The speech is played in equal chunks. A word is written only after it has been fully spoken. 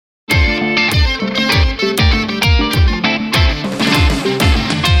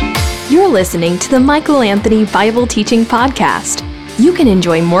listening to the Michael Anthony Bible Teaching Podcast. You can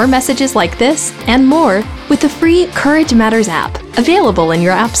enjoy more messages like this and more with the free Courage Matters app, available in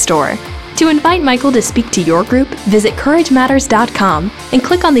your app store. To invite Michael to speak to your group, visit CourageMatters.com and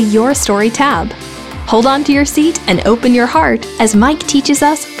click on the Your Story tab. Hold on to your seat and open your heart as Mike teaches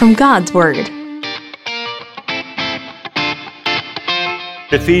us from God's Word.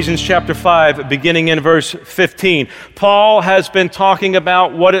 Ephesians chapter 5, beginning in verse 15. Paul has been talking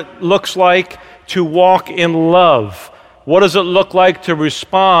about what it looks like to walk in love. What does it look like to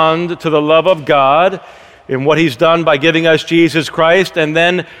respond to the love of God and what He's done by giving us Jesus Christ? And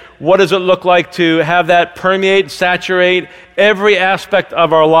then what does it look like to have that permeate, saturate every aspect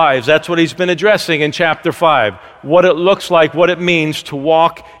of our lives? That's what he's been addressing in chapter 5. What it looks like, what it means to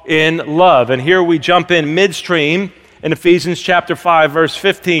walk in love. And here we jump in midstream in Ephesians chapter 5, verse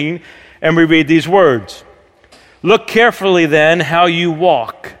 15, and we read these words. Look carefully then how you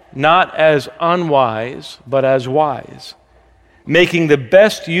walk, not as unwise, but as wise, making the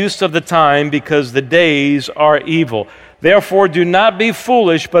best use of the time because the days are evil. Therefore do not be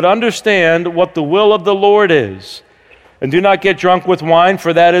foolish, but understand what the will of the Lord is. And do not get drunk with wine,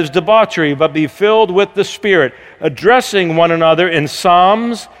 for that is debauchery, but be filled with the Spirit, addressing one another in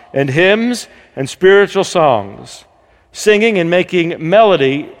psalms and hymns and spiritual songs, singing and making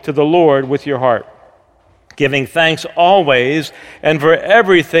melody to the Lord with your heart, giving thanks always and for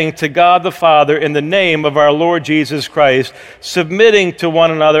everything to God the Father in the name of our Lord Jesus Christ, submitting to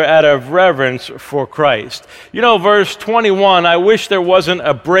one another out of reverence for Christ. You know, verse 21, I wish there wasn't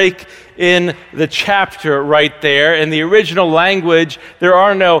a break in the chapter right there. In the original language, there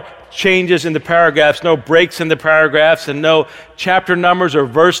are no changes in the paragraphs, no breaks in the paragraphs, and no chapter numbers or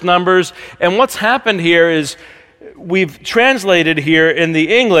verse numbers. And what's happened here is we've translated here in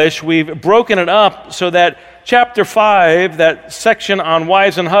the English, we've broken it up so that chapter 5, that section on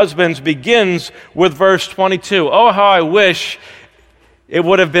wives and husbands, begins with verse 22. Oh, how I wish it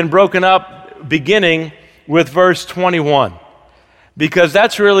would have been broken up beginning with verse 21, because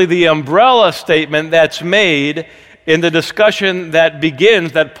that's really the umbrella statement that's made in the discussion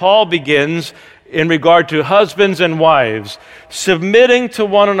that Paul begins in regard to husbands and wives, submitting to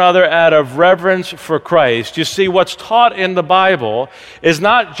one another out of reverence for Christ. You see, what's taught in the Bible is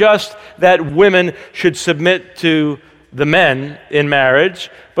not just that women should submit to the men in marriage,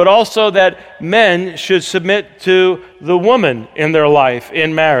 but also that men should submit to the woman in their life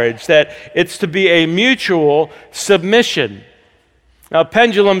in marriage, that it's to be a mutual submission. Now,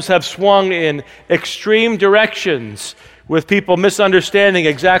 pendulums have swung in extreme directions, with people misunderstanding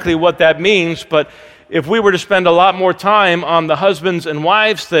exactly what that means. But if we were to spend a lot more time on the husbands and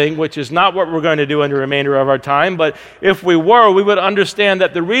wives thing, which is not what we're going to do in the remainder of our time, but if we were, we would understand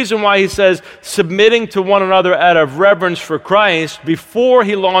that the reason why he says submitting to one another out of reverence for Christ before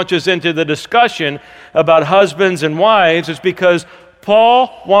he launches into the discussion about husbands and wives is because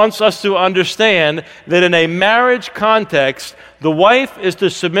Paul wants us to understand that in a marriage context, the wife is to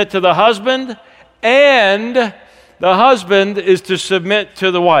submit to the husband and the husband is to submit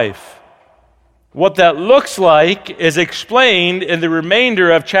to the wife. What that looks like is explained in the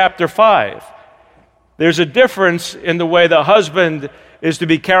remainder of chapter 5. There's a difference in the way the husband is to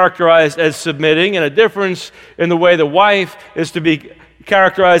be characterized as submitting, and a difference in the way the wife is to be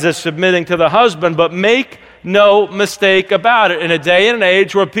characterized as submitting to the husband. But make no mistake about it, in a day and an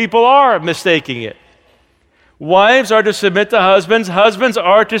age where people are mistaking it. Wives are to submit to husbands. Husbands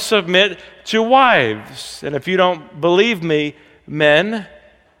are to submit to wives. And if you don't believe me, men,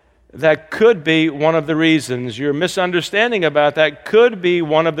 that could be one of the reasons. Your misunderstanding about that could be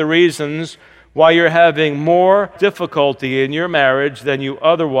one of the reasons why you're having more difficulty in your marriage than you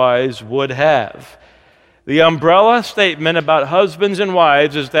otherwise would have. The umbrella statement about husbands and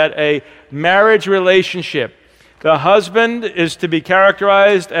wives is that a marriage relationship, the husband is to be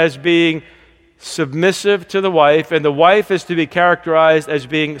characterized as being submissive to the wife, and the wife is to be characterized as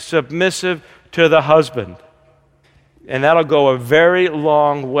being submissive to the husband. And that'll go a very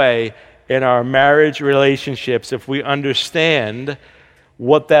long way in our marriage relationships if we understand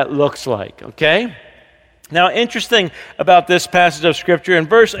what that looks like, okay? Now, interesting about this passage of Scripture, in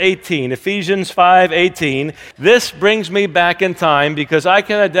verse 18, Ephesians 5:18, this brings me back in time because I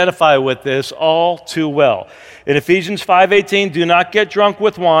can identify with this all too well. In Ephesians 5:18, do not get drunk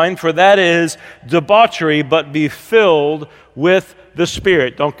with wine, for that is debauchery, but be filled with the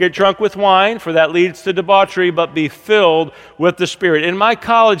Spirit. Don't get drunk with wine, for that leads to debauchery, but be filled with the Spirit. In my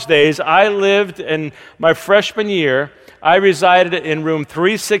college days, I lived in my freshman year I resided in room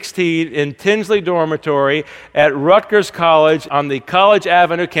 316 in Tinsley Dormitory at Rutgers College on the College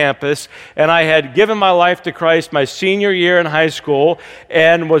Avenue campus, and I had given my life to Christ my senior year in high school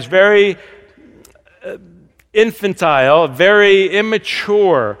and was very infantile, very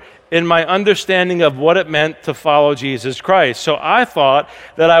immature in my understanding of what it meant to follow Jesus Christ. So I thought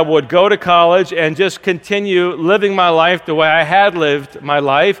that I would go to college and just continue living my life the way I had lived my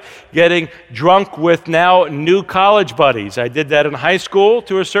life, getting drunk with now new college buddies. I did that in high school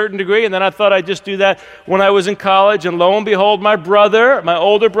to a certain degree, and then I thought I'd just do that when I was in college, and lo and behold, my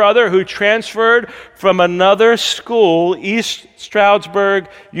older brother, who transferred from another school, East Stroudsburg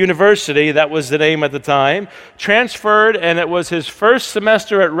University, that was the name at the time, transferred, and it was his first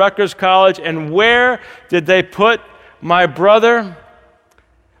semester at Rutgers College. And where did they put my brother,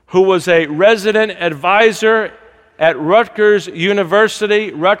 who was a resident advisor at Rutgers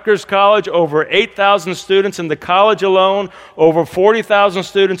University, Rutgers College, over 8,000 students in the college alone, over 40,000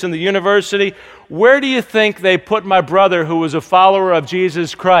 students in the university? Where do you think they put my brother, who was a follower of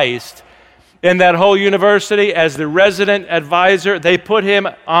Jesus Christ, in that whole university as the resident advisor? They put him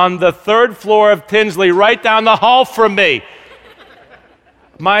on the third floor of Tinsley, right down the hall from me.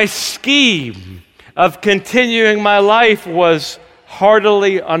 My scheme of continuing my life was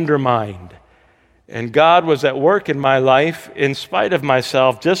heartily undermined. And God was at work in my life in spite of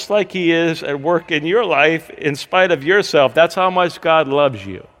myself, just like He is at work in your life in spite of yourself. That's how much God loves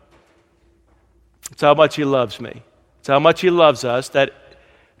you. It's how much He loves me. It's how much He loves us, that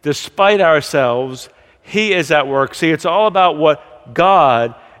despite ourselves, He is at work. See, it's all about what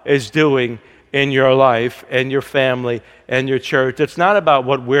God is doing in your life and your family and your church. It's not about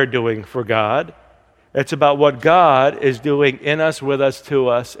what we're doing for God. It's about what God is doing in us, with us, to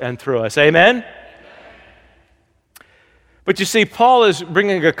us, and through us. Amen? But you see, Paul is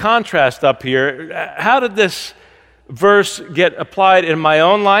bringing a contrast up here. How did this verse get applied in my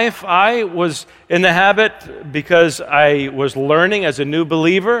own life? I was in the habit, because I was learning as a new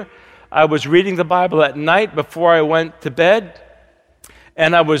believer, I was reading the Bible at night before I went to bed,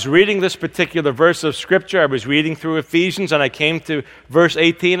 and I was reading this particular verse of Scripture. I was reading through Ephesians, and I came to verse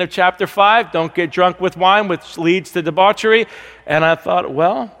 18 of chapter 5, don't get drunk with wine, which leads to debauchery, and I thought,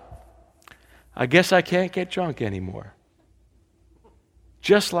 well, I guess I can't get drunk anymore.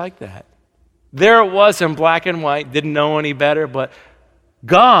 Just like that. There it was in black and white, didn't know any better, but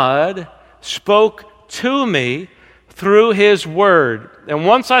God spoke to me through His Word. And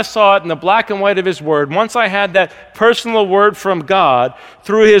once I saw it in the black and white of His Word, once I had that personal word from God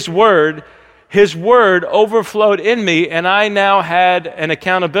through His Word overflowed in me, and I now had an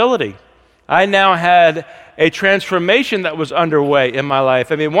accountability. I now had a transformation that was underway in my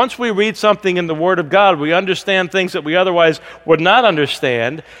life. I mean, once we read something in the Word of God, we understand things that we otherwise would not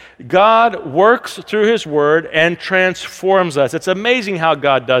understand. God works through His Word and transforms us. It's amazing how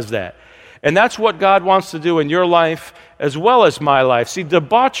God does that. And that's what God wants to do in your life as well as my life. See,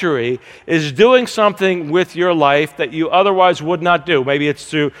 debauchery is doing something with your life that you otherwise would not do. Maybe it's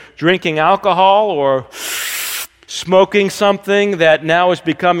through drinking alcohol or smoking something that now is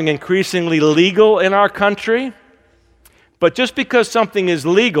becoming increasingly legal in our country. But just because something is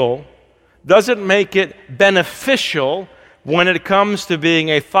legal doesn't make it beneficial when it comes to being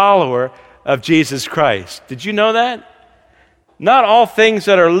a follower of Jesus Christ. Did you know that? Not all things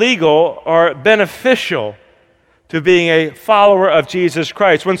that are legal are beneficial to being a follower of Jesus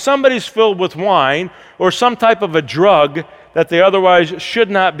Christ. When somebody's filled with wine or some type of a drug that they otherwise should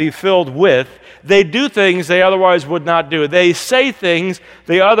not be filled with, they do things they otherwise would not do. They say things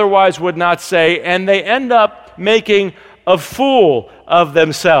they otherwise would not say, and they end up making a fool of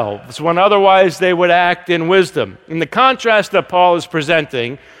themselves when otherwise they would act in wisdom. And the contrast that Paul is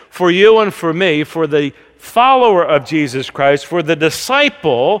presenting for you and for me, for the follower of Jesus Christ, for the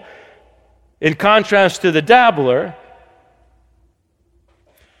disciple, in contrast to the dabbler,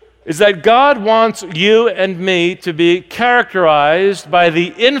 is that God wants you and me to be characterized by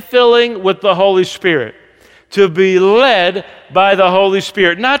the infilling with the Holy Spirit, to be led by the Holy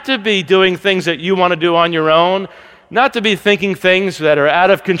Spirit, not to be doing things that you want to do on your own, not to be thinking things that are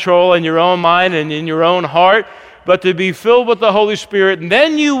out of control in your own mind and in your own heart, but to be filled with the Holy Spirit. And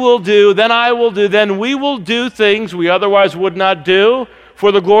then you will do, then I will do, then we will do things we otherwise would not do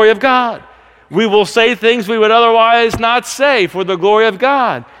for the glory of God. We will say things we would otherwise not say for the glory of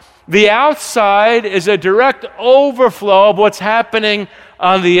God. The outside is a direct overflow of what's happening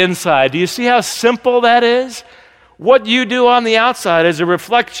on the inside. Do you see how simple that is? What you do on the outside is a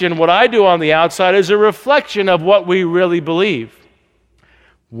reflection. What I do on the outside is a reflection of what we really believe.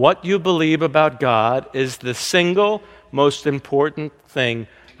 What you believe about God is the single most important thing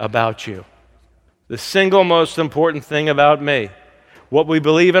about you. the single most important thing about me. What we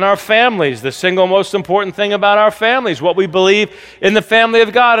believe in our families, the single most important thing about our families. What we believe in the family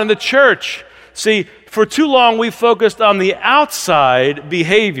of God and the church. See, for too long we focused on the outside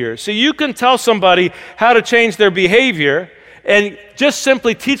behavior. See, you can tell somebody how to change their behavior and just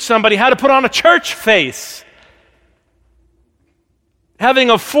simply teach somebody how to put on a church face. Having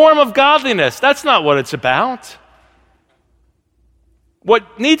a form of godliness, that's not what it's about.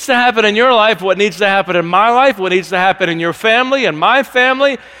 What needs to happen in your life, what needs to happen in my life, what needs to happen in your family and my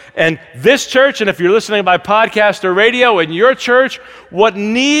family and this church, and if you're listening by podcast or radio in your church, what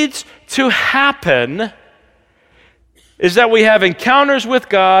needs to happen is that we have encounters with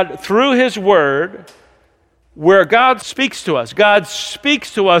God through His Word, where God speaks to us. God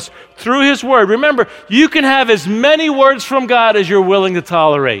speaks to us through His Word. Remember, you can have as many words from God as you're willing to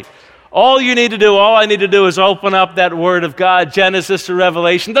tolerate. All I need to do is open up that Word of God, Genesis to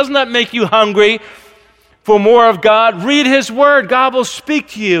Revelation. Doesn't that make you hungry for more of God? Read His Word. God will speak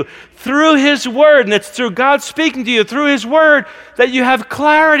to you through His Word, and it's through God speaking to you through His Word that you have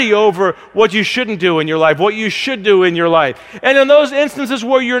clarity over what you shouldn't do in your life, what you should do in your life. And in those instances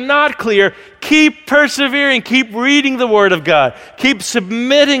where you're not clear, keep persevering, keep reading the Word of God, keep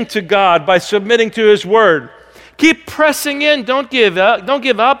submitting to God by submitting to His Word. Keep pressing in. Don't give up.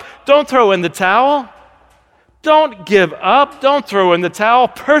 Don't throw in the towel. Don't give up. Don't throw in the towel.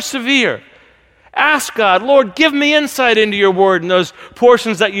 Persevere. Ask God, Lord, give me insight into your word in those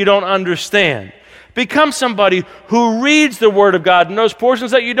portions that you don't understand. Become somebody who reads the Word of God in those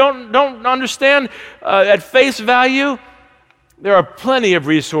portions that you don't understand at face value. There are plenty of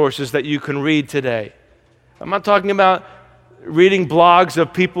resources that you can read today. I'm not talking about reading blogs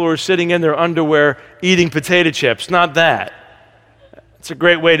of people who are sitting in their underwear eating potato chips. Not that. It's a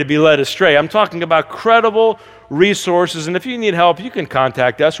great way to be led astray. I'm talking about credible resources, and if you need help, you can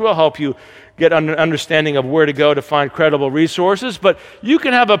contact us. We'll help you get an understanding of where to go to find credible resources, but you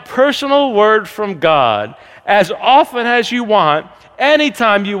can have a personal word from God as often as you want,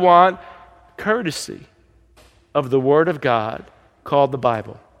 anytime you want, courtesy of the Word of God called the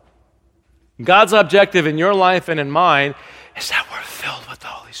Bible. God's objective in your life and in mine is that we're filled with the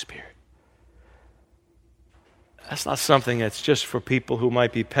Holy Spirit. That's not something that's just for people who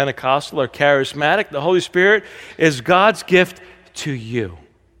might be Pentecostal or charismatic. The Holy Spirit is God's gift to you.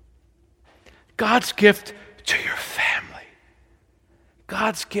 God's gift to your family.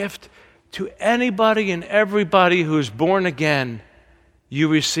 God's gift to anybody and everybody who is born again. You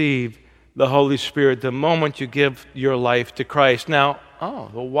receive the Holy Spirit the moment you give your life to Christ. Now,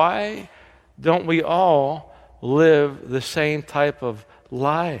 why don't we all live the same type of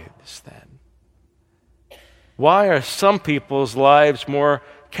lives then? Why are some people's lives more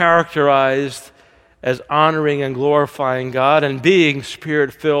characterized as honoring and glorifying God and being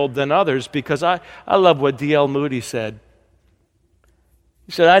Spirit-filled than others? Because I love what D.L. Moody said.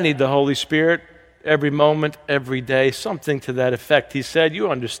 He said, I need the Holy Spirit every moment, every day, something to that effect. He said, you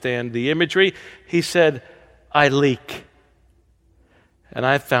understand the imagery. He said, I leak. And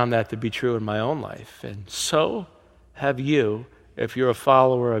I've found that to be true in my own life. And so have you if you're a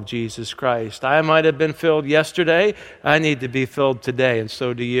follower of Jesus Christ. I might have been filled yesterday. I need to be filled today, and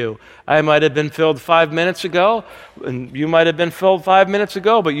so do you. I might have been filled 5 minutes ago, and you might have been filled 5 minutes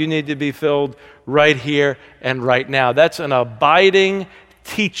ago, but you need to be filled right here and right now. That's an abiding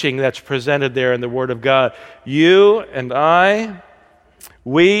teaching that's presented there in the Word of God. You and I,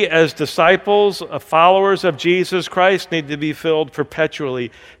 we as disciples, followers of Jesus Christ, need to be filled perpetually,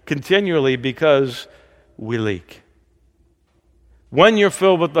 continually, because we leak. When you're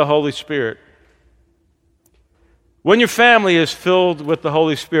filled with the Holy Spirit, when your family is filled with the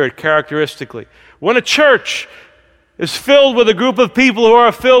Holy Spirit characteristically, when a church is filled with a group of people who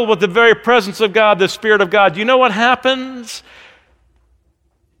are filled with the very presence of God, the Spirit of God, you know what happens?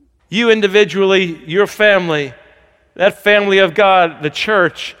 You individually, your family, that family of God, the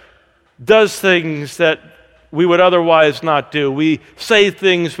church, does things that we would otherwise not do. We say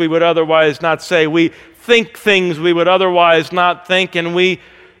things we would otherwise not say. We think things we would otherwise not think, and we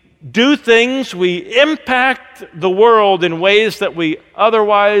do things, we impact the world in ways that we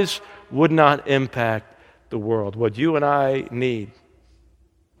otherwise would not impact the world. What you and I need,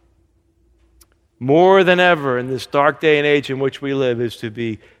 more than ever in this dark day and age in which we live, is to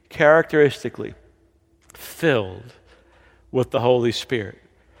be characteristically filled with the Holy Spirit.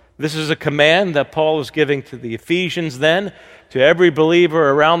 This is a command that Paul is giving to the Ephesians then, to every believer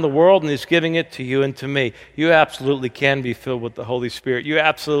around the world, and he's giving it to you and to me. You absolutely can be filled with the Holy Spirit. You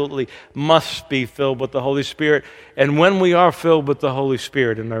absolutely must be filled with the Holy Spirit. And when we are filled with the Holy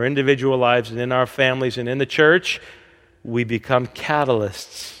Spirit in our individual lives and in our families and in the church, we become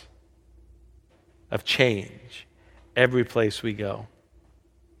catalysts of change every place we go.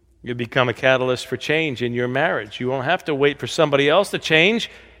 You become a catalyst for change in your marriage. You won't have to wait for somebody else to change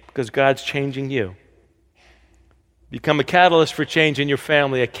because God's changing you. Become a catalyst for change in your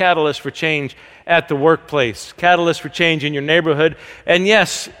family, a catalyst for change at the workplace, catalyst for change in your neighborhood, and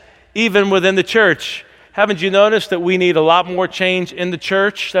yes, even within the church. Haven't you noticed that we need a lot more change in the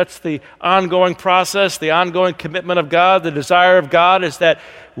church? That's the ongoing process, the ongoing commitment of God. The desire of God is that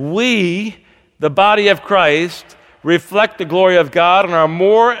we, the body of Christ, reflect the glory of God and are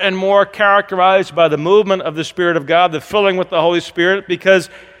more and more characterized by the movement of the Spirit of God, the filling with the Holy Spirit, because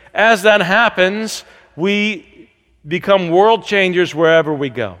as that happens, we become world changers wherever we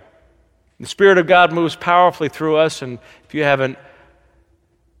go. The Spirit of God moves powerfully through us, and if you haven't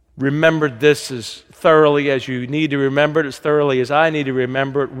remembered this as thoroughly as you need to remember it, as thoroughly as I need to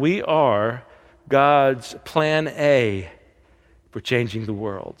remember it, we are God's plan A for changing the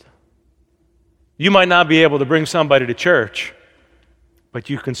world. You might not be able to bring somebody to church, but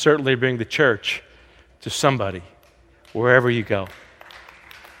you can certainly bring the church to somebody wherever you go.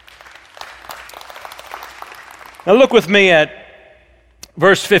 Now look with me at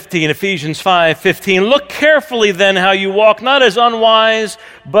verse 15, Ephesians 5:15. Look carefully then how you walk, not as unwise,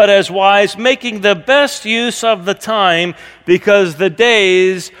 but as wise, making the best use of the time, because the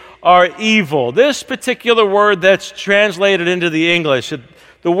days are evil. This particular word that's translated into the English,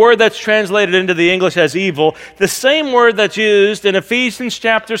 the word that's translated into the English as evil, the same word that's used in Ephesians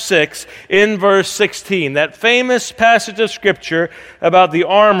chapter 6 in verse 16, that famous passage of Scripture about the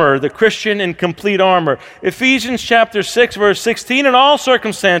armor, the Christian in complete armor. Ephesians chapter 6 verse 16, in all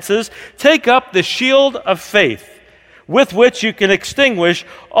circumstances, take up the shield of faith, with which you can extinguish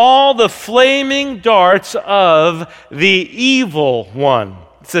all the flaming darts of the evil one.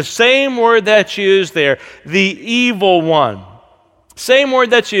 It's the same word that's used there, the evil one. Same word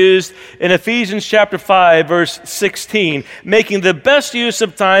that's used in Ephesians chapter 5, verse 16, making the best use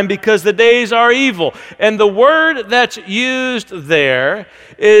of time because the days are evil. And the word that's used there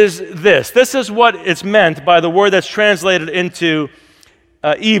is this. This is what it's meant by the word that's translated into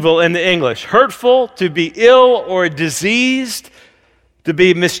evil in the English. Hurtful, to be ill or diseased, to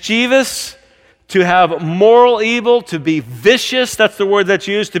be mischievous, to have moral evil, to be vicious, that's the word that's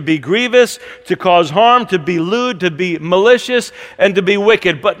used, to be grievous, to cause harm, to be lewd, to be malicious, and to be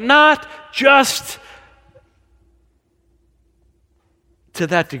wicked, but not just to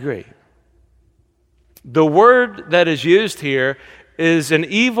that degree. The word that is used here is an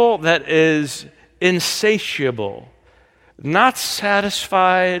evil that is insatiable, not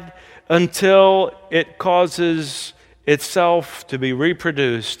satisfied until it causes itself to be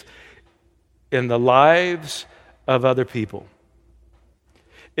reproduced in the lives of other people.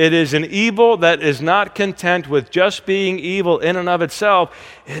 It is an evil that is not content with just being evil in and of itself.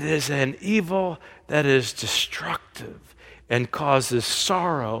 It is an evil that is destructive and causes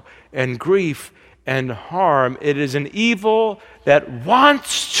sorrow and grief and harm. It is an evil that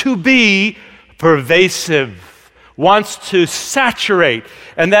wants to be pervasive, wants to saturate,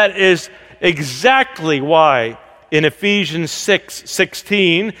 and that is exactly why in Ephesians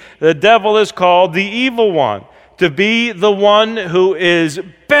 6:16, the devil is called the evil one, to be the one who is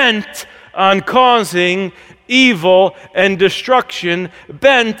bent on causing evil and destruction,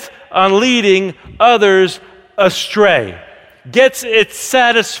 bent on leading others astray, gets its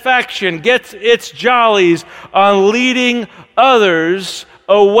satisfaction, gets its jollies on leading others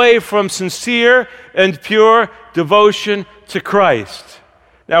away from sincere and pure devotion to Christ.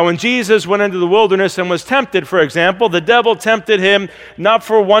 Now, when Jesus went into the wilderness and was tempted, for example, the devil tempted him not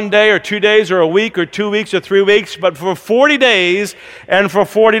for 1 day or 2 days or a week or 2 weeks or 3 weeks, but for 40 days and for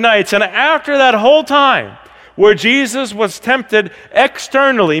 40 nights. And after that whole time, where Jesus was tempted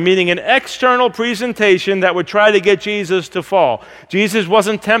externally, meaning an external presentation that would try to get Jesus to fall. Jesus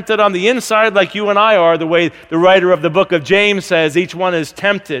wasn't tempted on the inside like you and I are, the way the writer of the book of James says each one is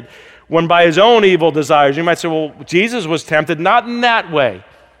tempted when by his own evil desires. You might say, well, Jesus was tempted. Not in that way.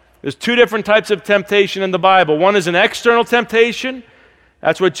 There's two different types of temptation in the Bible. One is an external temptation.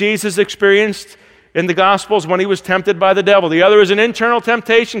 That's what Jesus experienced in the Gospels when he was tempted by the devil. The other is an internal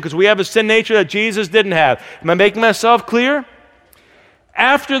temptation because we have a sin nature that Jesus didn't have. Am I making myself clear?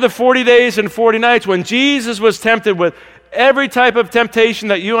 After the 40 days and 40 nights, when Jesus was tempted with every type of temptation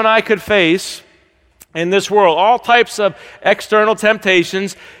that you and I could face in this world, all types of external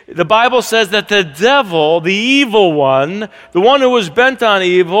temptations, the Bible says that the devil, the evil one, the one who was bent on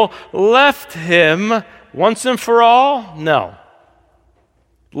evil, left him once and for all? No.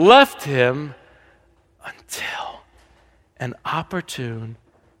 Left him until an opportune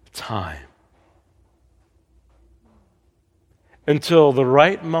time. Until the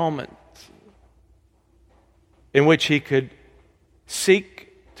right moment in which he could seek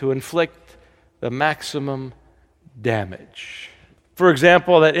to inflict the maximum damage. For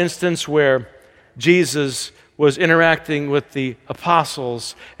example, that instance where Jesus was interacting with the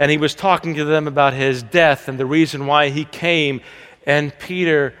apostles and he was talking to them about his death and the reason why he came, and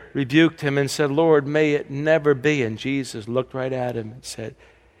Peter rebuked him and said, "Lord, may it never be." And Jesus looked right at him and said,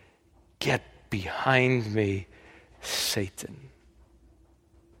 "Get behind me, Satan."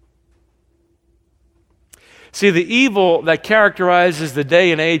 See, the evil that characterizes the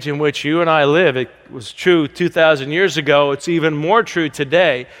day and age in which you and I live, it was true 2,000 years ago, it's even more true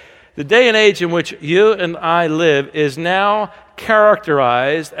today. The day and age in which you and I live is now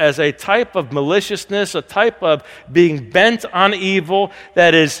characterized as a type of maliciousness, a type of being bent on evil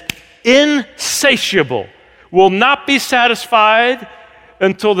that is insatiable, will not be satisfied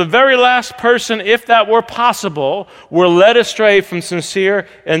until the very last person, if that were possible, were led astray from sincere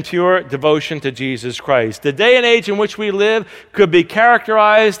and pure devotion to Jesus Christ. The day and age in which we live could be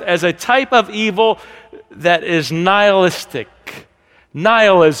characterized as a type of evil that is nihilistic.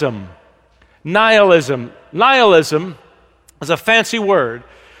 Nihilism. Nihilism. Nihilism is a fancy word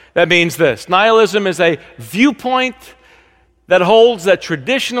that means this. Nihilism is a viewpoint that holds that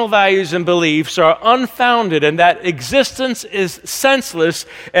traditional values and beliefs are unfounded and that existence is senseless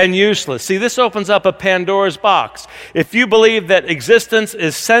and useless. See, this opens up a Pandora's box. If you believe that existence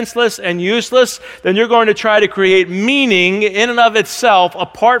is senseless and useless, then you're going to try to create meaning in and of itself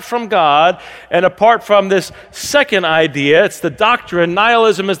apart from God and apart from this second idea. It's the doctrine.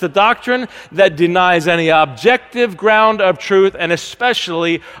 Nihilism is the doctrine that denies any objective ground of truth and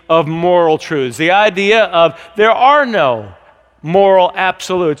especially of moral truths. The idea of there are no moral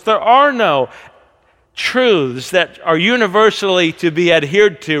absolutes. There are no truths that are universally to be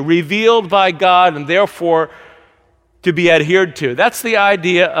adhered to, revealed by God, and therefore to be adhered to. That's the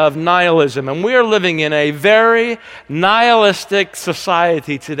idea of nihilism. And we are living in a very nihilistic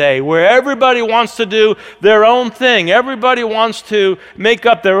society today where everybody wants to do their own thing. Everybody wants to make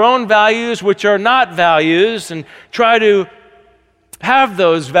up their own values, which are not values, and try to have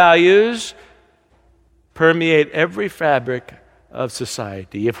those values permeate every fabric of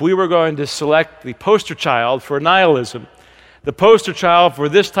society. If we were going to select the poster child for nihilism, the poster child for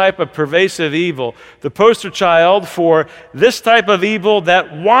this type of pervasive evil, the poster child for this type of evil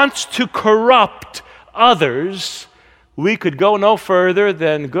that wants to corrupt others, we could go no further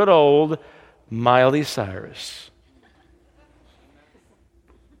than good old Miley Cyrus.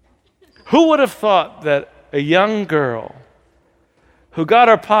 Who would have thought that a young girl who got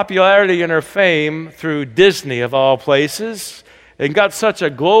her popularity and her fame through Disney, of all places, and got such a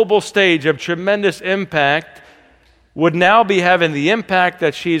global stage of tremendous impact, would now be having the impact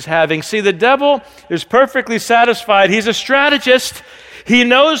that she's having? See, the devil is perfectly satisfied. He's a strategist. He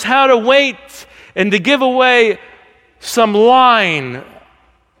knows how to wait and to give away some line,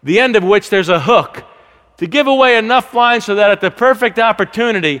 the end of which there's a hook, to give away enough line so that at the perfect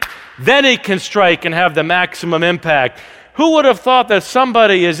opportunity, then he can strike and have the maximum impact. Who would have thought that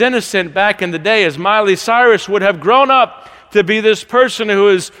somebody as innocent back in the day as Miley Cyrus would have grown up to be this person who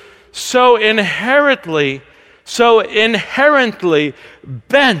is so inherently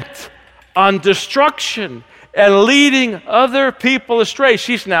bent on destruction and leading other people astray?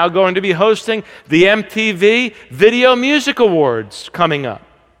 She's now going to be hosting the MTV Video Music Awards coming up.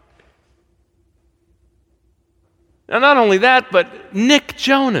 And not only that, but Nick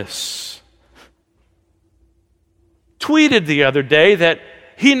Jonas tweeted the other day that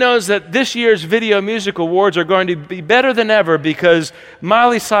he knows that this year's Video Music Awards are going to be better than ever because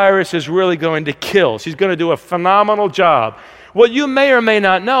Miley Cyrus is really going to kill. She's going to do a phenomenal job. What you may or may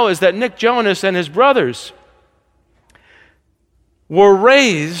not know is that Nick Jonas and his brothers were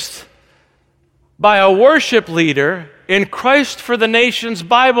raised by a worship leader in Christ for the Nations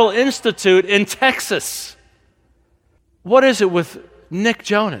Bible Institute in Texas. What is it with Nick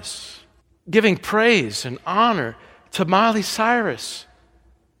Jonas giving praise and honor to Miley Cyrus,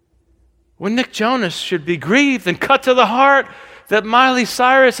 when Nick Jonas should be grieved and cut to the heart that Miley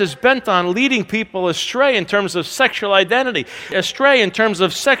Cyrus is bent on leading people astray in terms of sexual identity, astray in terms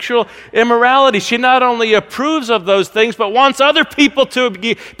of sexual immorality? She not only approves of those things, but wants other people to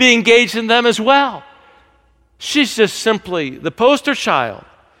be engaged in them as well. She's just simply the poster child,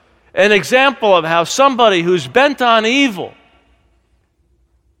 an example of how somebody who's bent on evil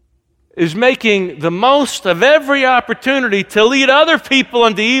is making the most of every opportunity to lead other people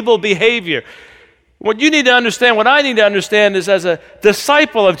into evil behavior. What you need to understand, what I need to understand is, as a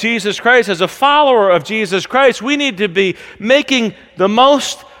disciple of Jesus Christ, as a follower of Jesus Christ, we need to be making the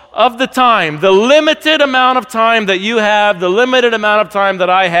most of the time, the limited amount of time that you have, the limited amount of time that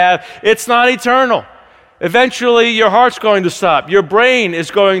I have. It's not eternal. Eventually, your heart's going to stop. Your brain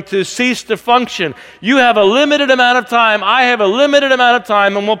is going to cease to function. You have a limited amount of time. I have a limited amount of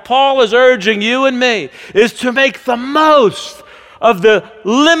time. And what Paul is urging you and me is to make the most of the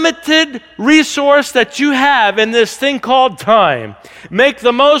limited resource that you have in this thing called time. Make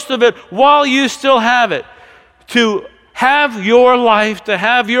the most of it while you still have it. To have your life, to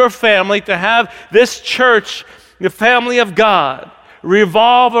have your family, to have this church, the family of God,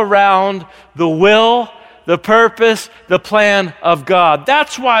 revolve around the will, the purpose, the plan of God.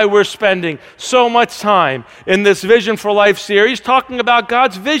 That's why we're spending so much time in this Vision for Life series talking about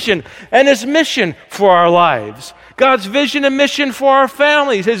God's vision and His mission for our lives. God's vision and mission for our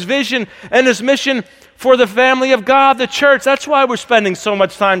families, His vision and His mission for the family of God, the church. That's why we're spending so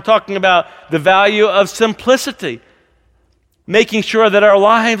much time talking about the value of simplicity, making sure that our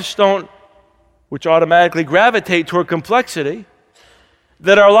lives don't, which automatically gravitate toward complexity,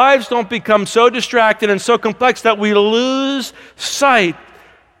 that our lives don't become so distracted and so complex that we lose sight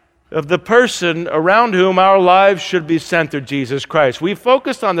of the person around whom our lives should be centered, Jesus Christ. We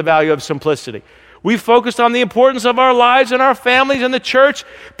focused on the value of simplicity. We focused on the importance of our lives and our families and the church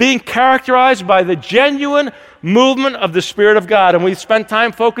being characterized by the genuine movement of the Spirit of God. And we spent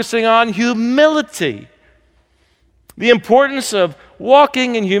time focusing on humility. The importance of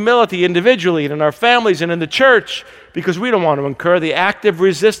walking in humility individually and in our families and in the church, because we don't want to incur the active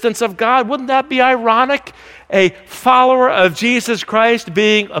resistance of God. Wouldn't that be ironic? A follower of Jesus Christ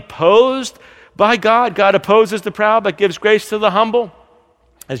being opposed by God. God opposes the proud but gives grace to the humble.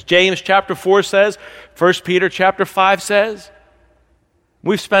 As James chapter 4 says, 1 Peter chapter 5 says.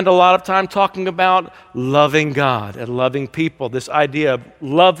 We've spent a lot of time talking about loving God and loving people, this idea of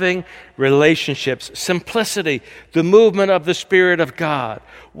loving relationships, simplicity, the movement of the Spirit of God,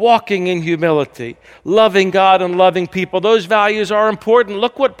 walking in humility, loving God and loving people. Those values are important.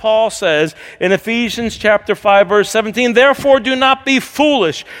 Look what Paul says in Ephesians chapter 5, verse 17. Therefore, do not be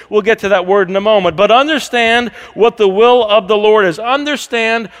foolish. We'll get to that word in a moment. But understand what the will of the Lord is.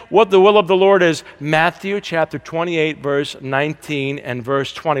 Understand what the will of the Lord is. Matthew chapter 28, verse 19 and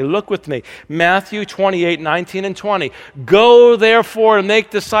verse 20. Look with me. Matthew 28, 19 and 20. Go therefore and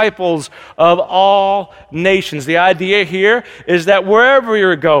make disciples of all nations. The idea here is that wherever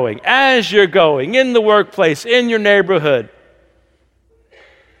you're going, as you're going, in the workplace, in your neighborhood,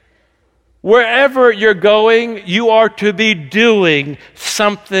 wherever you're going, you are to be doing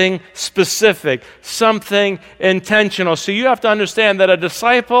something specific, something intentional. So you have to understand that a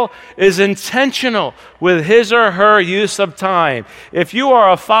disciple is intentional with his or her use of time. If you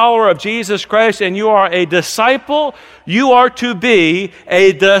are a follower of Jesus Christ and you are a disciple, you are to be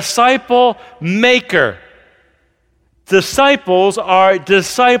a disciple maker. Disciples are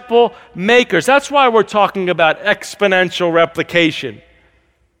disciple makers. That's why we're talking about exponential replication.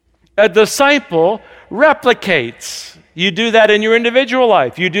 A disciple replicates. You do that in your individual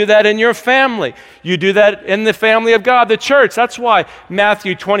life. You do that in your family. You do that in the family of God, the church. That's why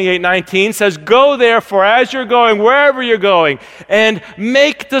Matthew 28:19 says, go therefore as you're going, wherever you're going, and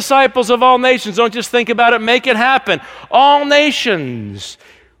make disciples of all nations. Don't just think about it, make it happen. All nations,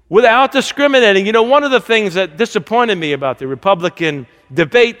 without discriminating. You know, one of the things that disappointed me about the Republican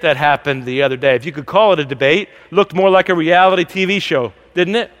debate that happened the other day, if you could call it a debate, looked more like a reality TV show,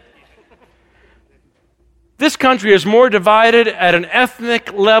 didn't it? This country is more divided at an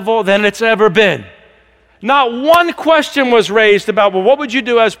ethnic level than it's ever been. Not one question was raised about, well, what would you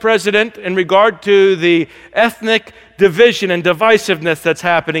do as president in regard to the ethnic division and divisiveness that's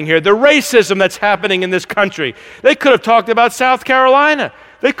happening here, the racism that's happening in this country. They could have talked about South Carolina.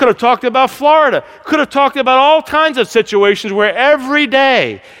 They could have talked about Florida. Could have talked about all kinds of situations where every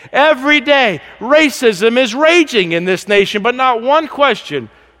day, racism is raging in this nation, but not one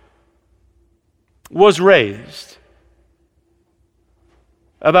question was raised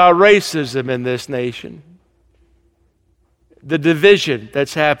about racism in this nation, the division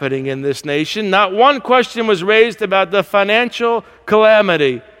that's happening in this nation. Not one question was raised about the financial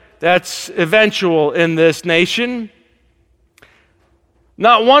calamity that's eventual in this nation.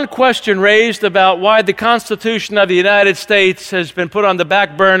 Not one question raised about why the Constitution of the United States has been put on the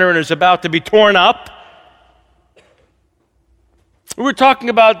back burner and is about to be torn up. We were talking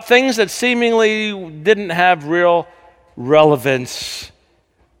about things that seemingly didn't have real relevance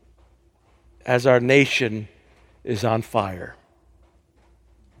as our nation is on fire.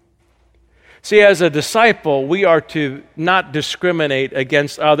 See, as a disciple, we are to not discriminate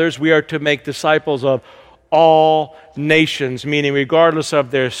against others. We are to make disciples of all nations, meaning regardless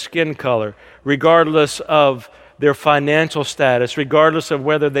of their skin color, regardless of their financial status, regardless of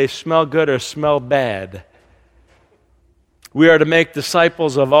whether they smell good or smell bad. We are to make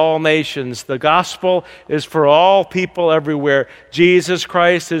disciples of all nations. The gospel is for all people everywhere. Jesus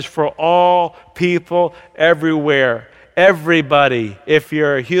Christ is for all people everywhere. Everybody, if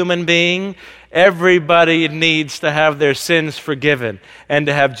you're a human being, everybody needs to have their sins forgiven and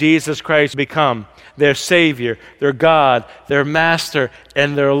to have Jesus Christ become their Savior, their God, their Master,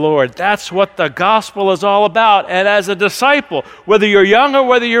 and their Lord. That's what the gospel is all about. And as a disciple, whether you're young or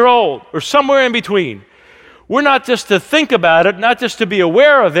whether you're old, or somewhere in between, we're not just to think about it, not just to be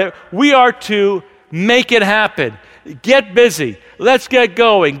aware of it, we are to make it happen. Get busy. Let's get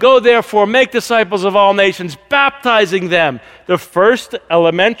going. Go therefore, make disciples of all nations, baptizing them. The first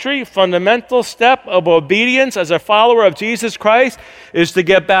elementary, fundamental step of obedience as a follower of Jesus Christ is to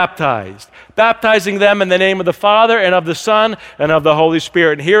get baptized. Baptizing them in the name of the Father and of the Son and of the Holy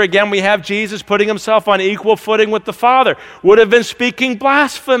Spirit. And here again we have Jesus putting himself on equal footing with the Father. Would have been speaking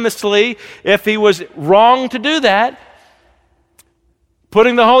blasphemously if he was wrong to do that.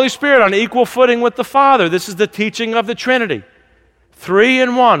 Putting the Holy Spirit on equal footing with the Father. This is the teaching of the Trinity. 3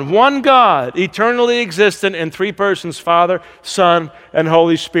 in 1. One God, eternally existent in 3 persons, Father, Son, and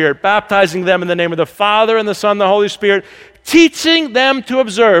Holy Spirit. Baptizing them in the name of the Father and the Son and the Holy Spirit. Teaching them to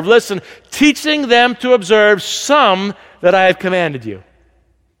observe, listen, teaching them to observe some that I have commanded you. Is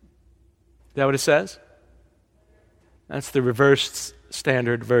that what it says? That's the reversed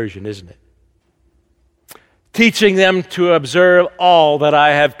standard version, isn't it? Teaching them to observe all that I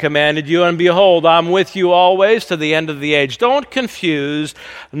have commanded you, and behold, I'm with you always to the end of the age. Don't confuse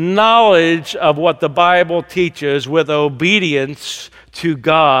knowledge of what the Bible teaches with obedience to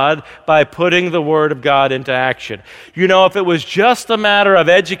God by putting the Word of God into action. You know, if it was just a matter of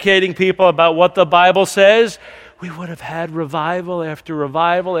educating people about what the Bible says, we would have had revival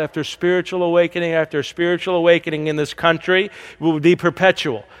after spiritual awakening after spiritual awakening in this country. It would be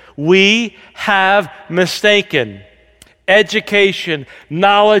perpetual. We have mistaken education,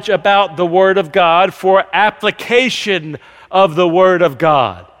 knowledge about the Word of God for application of the Word of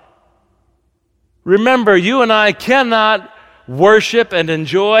God. Remember, you and I cannot worship and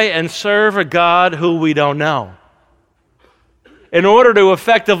enjoy and serve a God who we don't know. In order to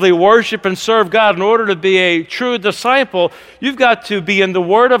effectively worship and serve God, in order to be a true disciple, you've got to be in the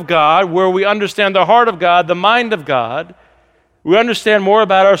Word of God where we understand the heart of God, the mind of God. We understand more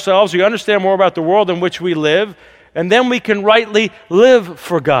about ourselves. We understand more about the world in which we live. And then we can rightly live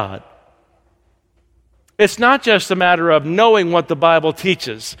for God. It's not just a matter of knowing what the Bible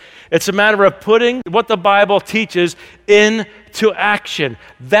teaches. It's a matter of putting what the Bible teaches into action.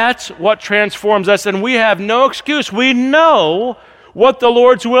 That's what transforms us, and we have no excuse. We know what the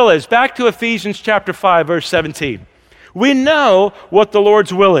Lord's will is. Back to Ephesians chapter 5, verse 17. We know what the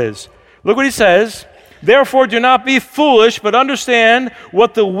Lord's will is. Look what he says. Therefore, do not be foolish, but understand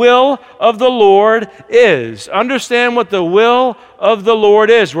what the will of the Lord is. Understand what the will of the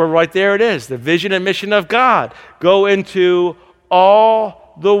Lord is. Well, right there it is, the vision and mission of God. Go into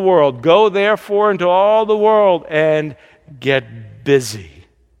all the world. Go, therefore, into all the world and get busy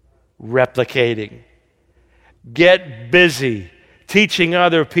replicating. Get busy teaching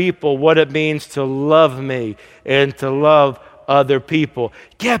other people what it means to love me and to love other people.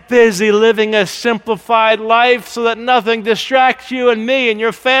 Get busy living a simplified life so that nothing distracts you and me and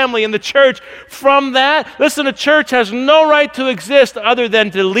your family and the church from that. Listen, the church has no right to exist other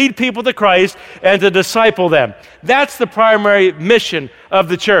than to lead people to Christ and to disciple them. That's the primary mission of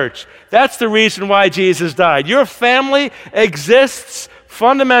the church. That's the reason why Jesus died. Your family exists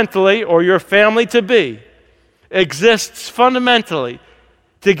fundamentally, or your family to be, exists fundamentally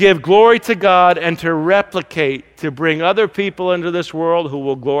to give glory to God and to replicate, to bring other people into this world who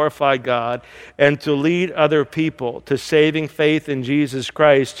will glorify God, and to lead other people to saving faith in Jesus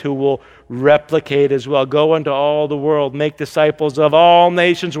Christ who will replicate as well. Go into all the world, make disciples of all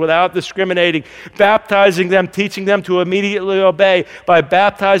nations without discriminating, baptizing them, teaching them to immediately obey by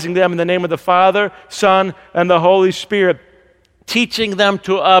baptizing them in the name of the Father, Son, and the Holy Spirit. Teaching them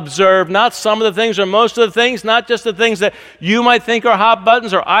to observe not some of the things or most of the things, not just the things that you might think are hot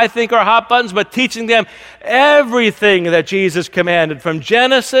buttons or I think are hot buttons, but teaching them everything that Jesus commanded from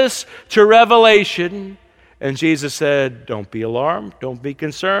Genesis to Revelation. And Jesus said, don't be alarmed, don't be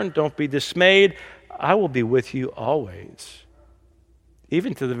concerned, don't be dismayed. I will be with you always,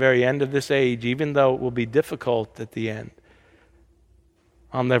 even to the very end of this age, even though it will be difficult at the end.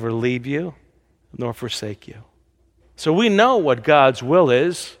 I'll never leave you nor forsake you. So we know what God's will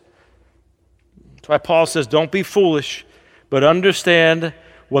is. That's why Paul says, don't be foolish, but understand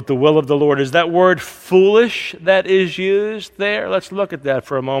what the will of the Lord is. That word foolish that is used there, let's look at that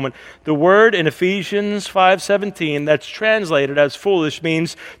for a moment. The word in Ephesians 5:17 that's translated as foolish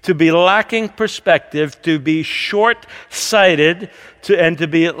means to be lacking perspective, to be short-sighted, and to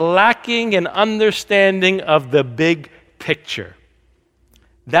be lacking in understanding of the big picture.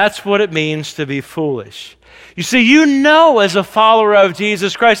 That's what it means to be foolish. You see, you know as a follower of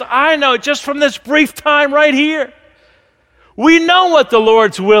Jesus Christ, I know just from this brief time right here, we know what the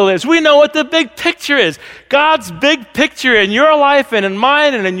Lord's will is. We know what the big picture is. God's big picture in your life and in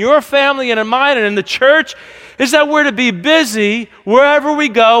mine and in your family and in mine and in the church is that we're to be busy wherever we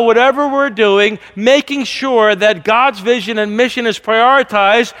go, whatever we're doing, making sure that God's vision and mission is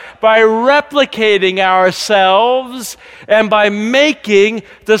prioritized by replicating ourselves and by making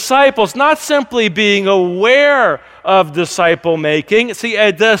disciples, not simply being aware of disciple making. See,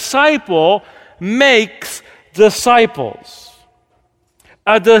 a disciple makes disciples.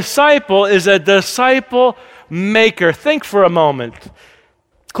 A disciple is a disciple maker. Think for a moment.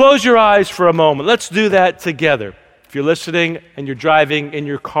 Close your eyes for a moment. Let's do that together. If you're listening and you're driving in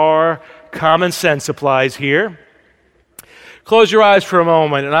your car, common sense applies here. Close your eyes for a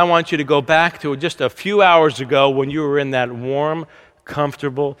moment, and I want you to go back to just a few hours ago when you were in that warm,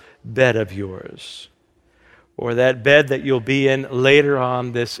 comfortable bed of yours, or that bed that you'll be in later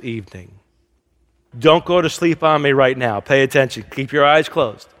on this evening. Don't go to sleep on me right now. Pay attention. Keep your eyes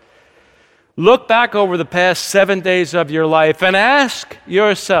closed. Look back over the past 7 days of your life and ask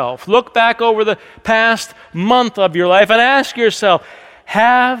yourself, look back over the past month of your life and ask yourself,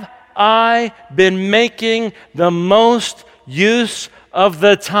 have I been making the most use of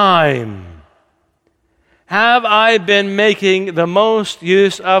the time? Have I been making the most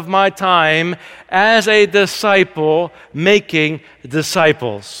use of my time as a disciple making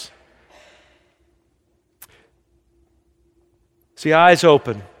disciples? See, eyes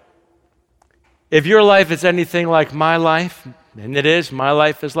open. If your life is anything like my life, and it is, my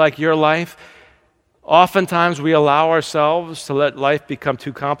life is like your life, oftentimes we allow ourselves to let life become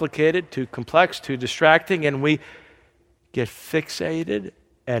too complicated, too complex, too distracting, and we get fixated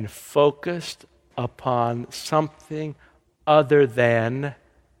and focused upon something other than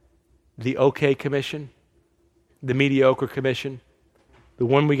the okay commission, the mediocre commission, the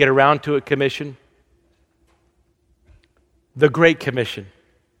one we get around to it commission, the Great Commission.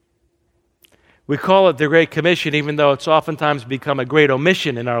 We call it the Great Commission even though it's oftentimes become a great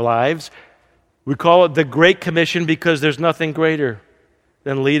omission in our lives. We call it the Great Commission because there's nothing greater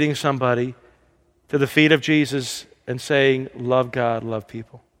than leading somebody to the feet of Jesus and saying, love God, love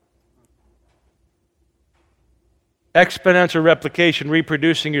people. Exponential replication,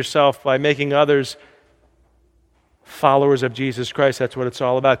 reproducing yourself by making others followers of Jesus Christ. That's what it's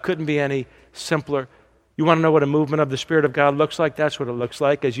all about. Couldn't be any simpler. You want to know what a movement of the Spirit of God looks like? That's what it looks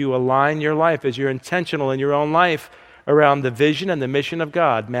like as you align your life, as you're intentional in your own life around the vision and the mission of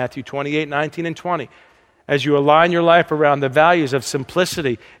God. Matthew 28, 19, and 20. As you align your life around the values of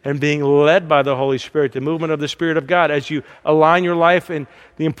simplicity and being led by the Holy Spirit, the movement of the Spirit of God. As you align your life in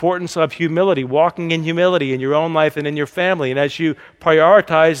the importance of humility, walking in humility in your own life and in your family. And as you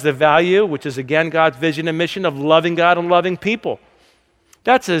prioritize the value, which is again God's vision and mission of loving God and loving people.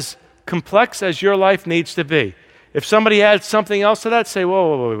 That's as complex as your life needs to be. If somebody adds something else to that, say,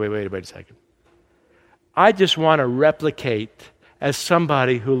 whoa, wait a second. I just want to replicate as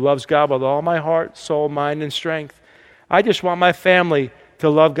somebody who loves God with all my heart, soul, mind, and strength. I just want my family to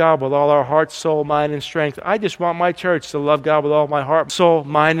love God with all our heart, soul, mind, and strength. I just want my church to love God with all my heart, soul,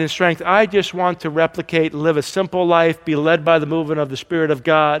 mind, and strength. I just want to replicate, live a simple life, be led by the movement of the Spirit of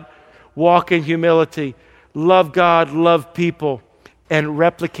God, walk in humility, love God, love people, and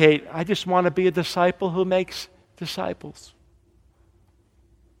replicate. I just want to be a disciple who makes disciples.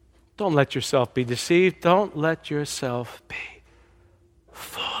 Don't let yourself be deceived. Don't let yourself be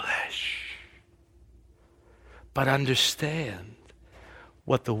foolish. But understand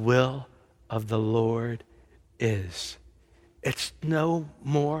what the will of the Lord is. It's no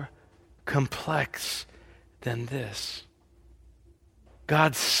more complex than this.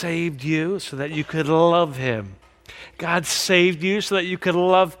 God saved you so that you could love Him. God saved you so that you could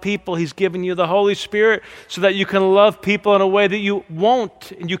love people. He's given you the Holy Spirit so that you can love people in a way that you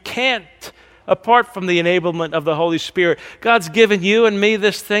won't and you can't apart from the enablement of the Holy Spirit. God's given you and me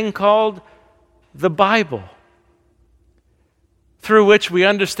this thing called the Bible, through which we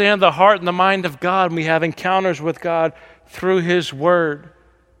understand the heart and the mind of God, and we have encounters with God through His Word.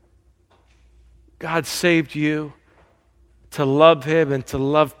 God saved you to love Him and to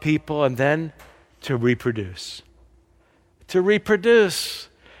love people and then to reproduce. To reproduce.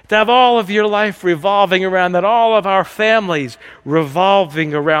 to have all of your life revolving around that, all of our families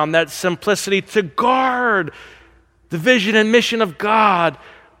revolving around that simplicity, to guard the vision and mission of God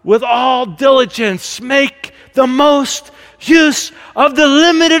with all diligence. Make the most use of the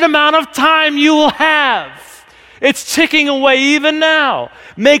limited amount of time you will have. It's ticking away even now.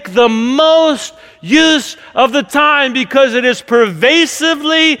 Make the most use of the time because it is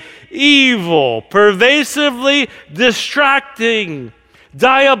pervasively evil, pervasively distracting,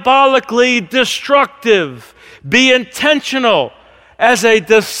 diabolically destructive. Be intentional as a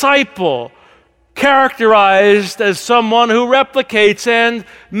disciple, characterized as someone who replicates and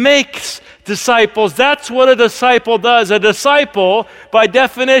makes disciples. That's what a disciple does. A disciple, by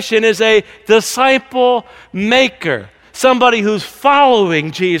definition, is a disciple maker, somebody who's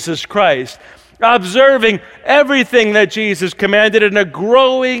following Jesus Christ, observing everything that Jesus commanded in a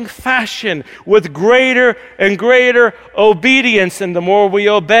growing fashion with greater and greater obedience. And the more we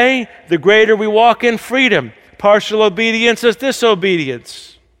obey, the greater we walk in freedom. Partial obedience is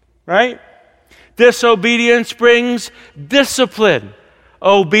disobedience, right? Disobedience brings discipline.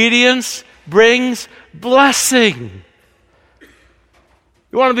 Obedience brings blessing.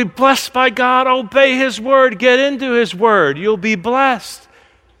 You want to be blessed by God? Obey His word. Get into His word. You'll be blessed.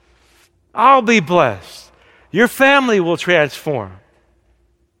 I'll be blessed. Your family will transform.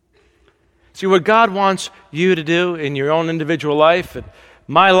 See, what God wants you to do in your own individual life, and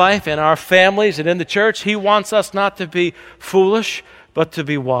my life, and our families, and in the church, He wants us not to be foolish, but to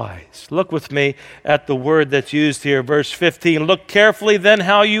be wise. Look with me at the word that's used here, verse 15. Look carefully then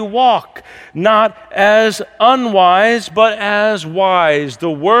how you walk, not as unwise, but as wise.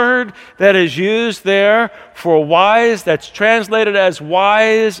 The word that is used there for wise, that's translated as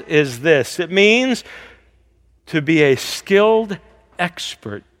wise, is this. It means to be a skilled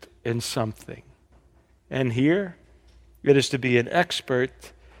expert in something. And here, it is to be an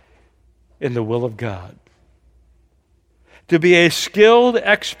expert in the will of God. To be a skilled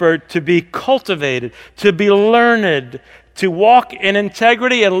expert, to be cultivated, to be learned, to walk in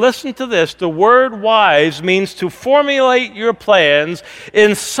integrity. And listen to this, the word wise means to formulate your plans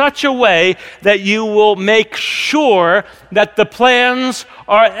in such a way that you will make sure that the plans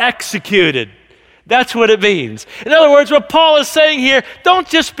are executed. That's what it means. In other words, what Paul is saying here, don't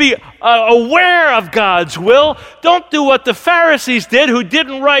just be aware of God's will. Don't do what the Pharisees did, who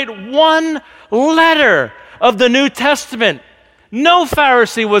didn't write one letter of the New Testament. No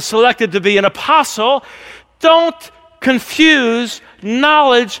Pharisee was selected to be an apostle. Don't confuse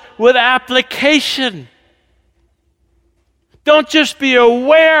knowledge with application. Don't just be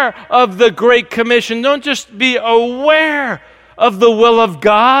aware of the Great Commission. Don't just be aware of the will of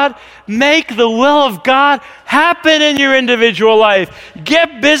God. Make the will of God happen in your individual life.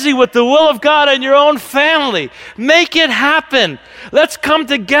 Get busy with the will of God in your own family. Make it happen. Let's come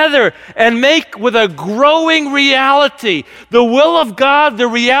together and make with a growing reality the will of God, the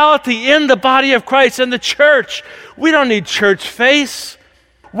reality in the body of Christ and the church. We don't need church face.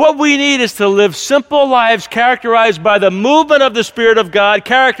 What we need is to live simple lives characterized by the movement of the Spirit of God,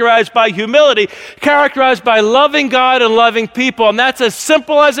 characterized by humility, characterized by loving God and loving people. And that's as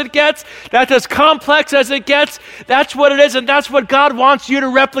simple as it gets. That's as complex as it gets. That's what it is, and that's what God wants you to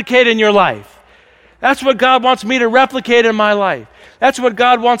replicate in your life. That's what God wants me to replicate in my life. That's what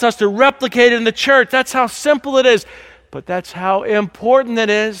God wants us to replicate in the church. That's how simple it is. But that's how important it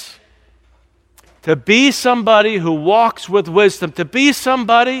is. To be somebody who walks with wisdom, to be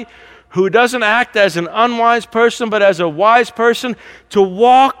somebody who doesn't act as an unwise person, but as a wise person, to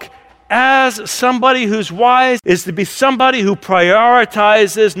walk as somebody who's wise is to be somebody who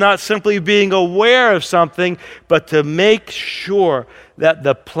prioritizes not simply being aware of something, but to make sure that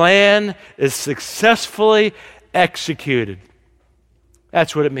the plan is successfully executed.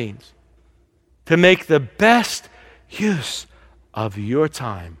 That's what it means. To make the best use of your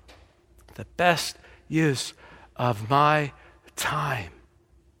time. The best use of my time.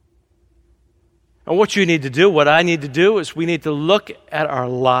 And what you need to do, what I need to do, is we need to look at our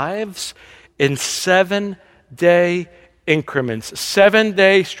lives in 7-day increments,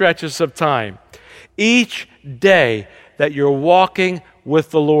 7-day stretches of time. Each day that you're walking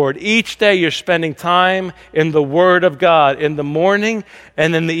with the Lord, each day you're spending time in the Word of God, in the morning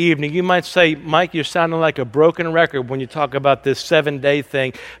and in the evening. You might say, Mike, you're sounding like a broken record when you talk about this 7-day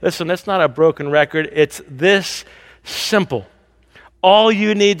thing. Listen, that's not a broken record. It's this simple. All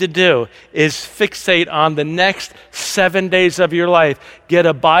you need to do is fixate on the next 7 days of your life. Get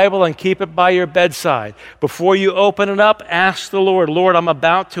a Bible and keep it by your bedside. Before you open it up, ask the Lord, Lord, I'm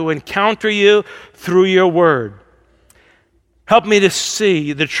about to encounter you through your Word. Help me to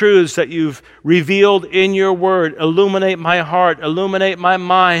see the truths that you've revealed in your word. Illuminate my heart, illuminate my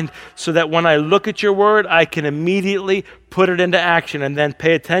mind, so that when I look at your word, I can immediately put it into action and then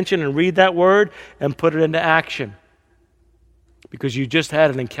pay attention and read that word and put it into action. Because you just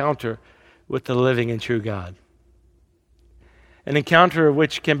had an encounter with the living and true God. An encounter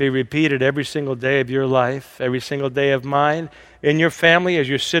which can be repeated every single day of your life, every single day of mine, in your family as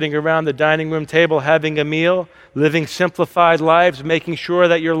you're sitting around the dining room table having a meal, living simplified lives, making sure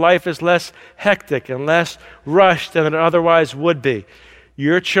that your life is less hectic and less rushed than it otherwise would be.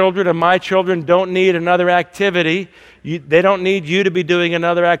 Your children and my children don't need another activity. They don't need you to be doing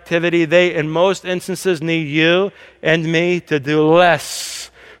another activity. They, in most instances, need you and me to do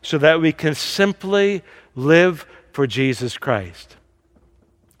less so that we can simply live for Jesus Christ.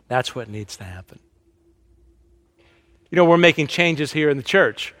 That's what needs to happen. You know, we're making changes here in the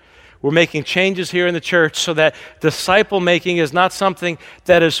church. We're making changes here in the church so that disciple making is not something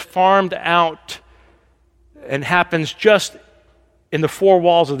that is farmed out and happens just in the four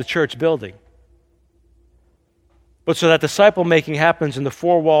walls of the church building, but so that disciple making happens in the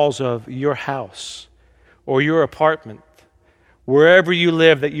four walls of your house or your apartment, wherever you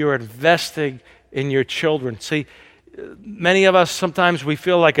live, that you're investing in your children. See, many of us, sometimes we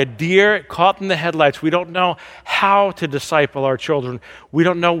feel like a deer caught in the headlights. We don't know how to disciple our children. We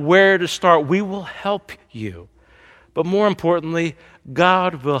don't know where to start. We will help you. But more importantly,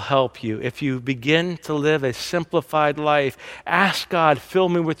 God will help you if you begin to live a simplified life. Ask God, fill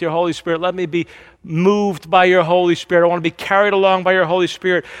me with your Holy Spirit. Let me be moved by your Holy Spirit. I want to be carried along by your Holy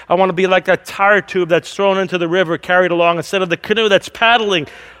Spirit. I want to be like that tire tube that's thrown into the river, carried along, instead of the canoe that's paddling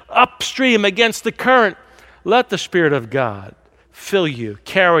upstream against the current. Let the Spirit of God fill you,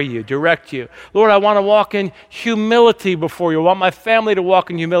 carry you, direct you. Lord, I want to walk in humility before you. I want my family to walk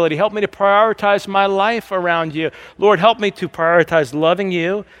in humility. Help me to prioritize my life around you. Lord, help me to prioritize loving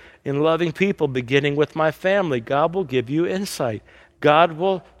you and loving people, beginning with my family. God will give you insight. God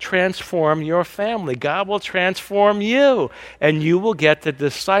will transform your family. God will transform you, and you will get to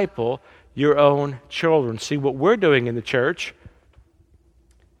disciple your own children. See, what we're doing in the church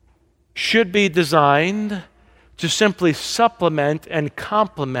should be designed to simply supplement and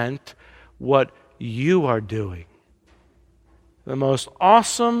complement what you are doing. The most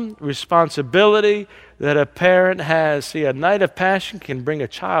awesome responsibility that a parent has. See, a night of passion can bring a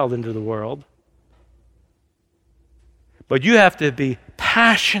child into the world. But you have to be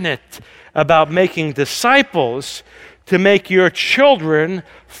passionate about making disciples to make your children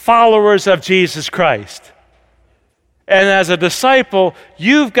followers of Jesus Christ. And as a disciple,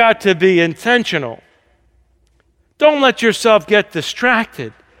 you've got to be intentional. Don't let yourself get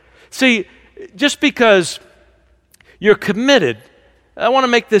distracted. See, just because you're committed, I want to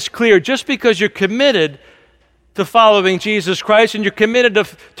make this clear, just because you're committed to following Jesus Christ and you're committed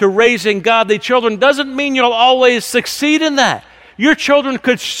to raising godly children doesn't mean you'll always succeed in that. Your children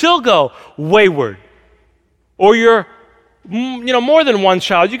could still go wayward. Or you're, more than one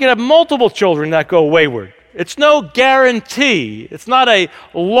child. You can have multiple children that go wayward. It's no guarantee. It's not a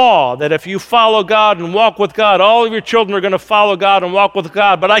law that if you follow God and walk with God, all of your children are going to follow God and walk with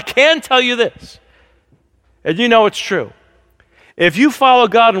God. But I can tell you this, and you know it's true. If you follow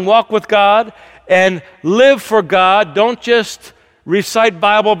God and walk with God and live for God, don't just recite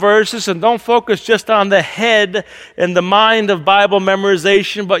Bible verses and don't focus just on the head and the mind of Bible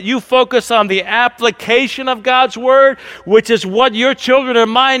memorization, but you focus on the application of God's Word, which is what your children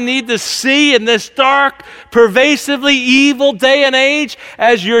and mine need to see in this dark, pervasively evil day and age,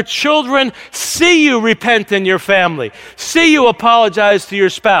 as your children see you repent in your family, see you apologize to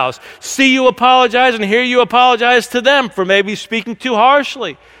your spouse, see you apologize and hear you apologize to them for maybe speaking too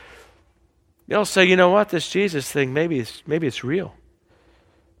harshly. They'll say, you know what, this Jesus thing, maybe it's real.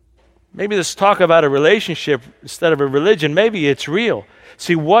 Maybe this talk about a relationship instead of a religion, maybe it's real.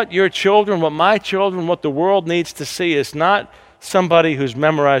 See, what your children, what my children, what the world needs to see is not somebody who's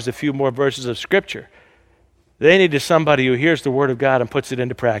memorized a few more verses of Scripture. They need somebody who hears the Word of God and puts it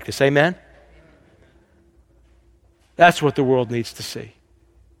into practice. Amen? That's what the world needs to see.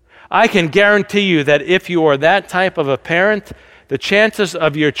 I can guarantee you that if you are that type of a parent, the chances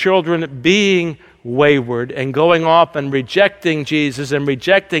of your children being wayward and going off and rejecting Jesus and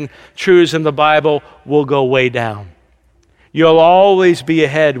rejecting truths in the Bible will go way down. You'll always be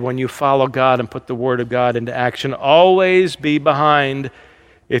ahead when you follow God and put the Word of God into action. Always be behind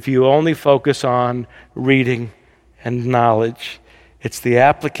if you only focus on reading and knowledge. It's the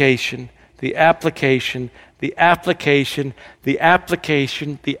application, the application, the application, the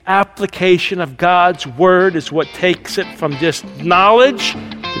application, the application of God's Word is what takes it from just knowledge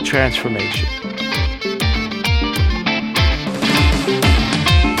to transformation.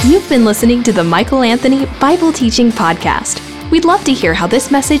 You've been listening to the Michael Anthony Bible Teaching Podcast. We'd love to hear how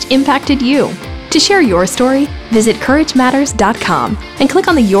this message impacted you. To share your story, visit CourageMatters.com and click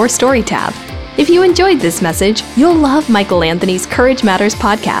on the Your Story tab. If you enjoyed this message, you'll love Michael Anthony's Courage Matters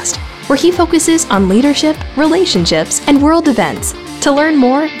podcast, where he focuses on leadership, relationships, and world events. To learn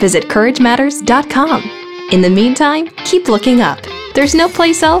more, visit CourageMatters.com. In the meantime, keep looking up. There's no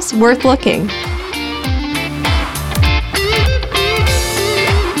place else worth looking.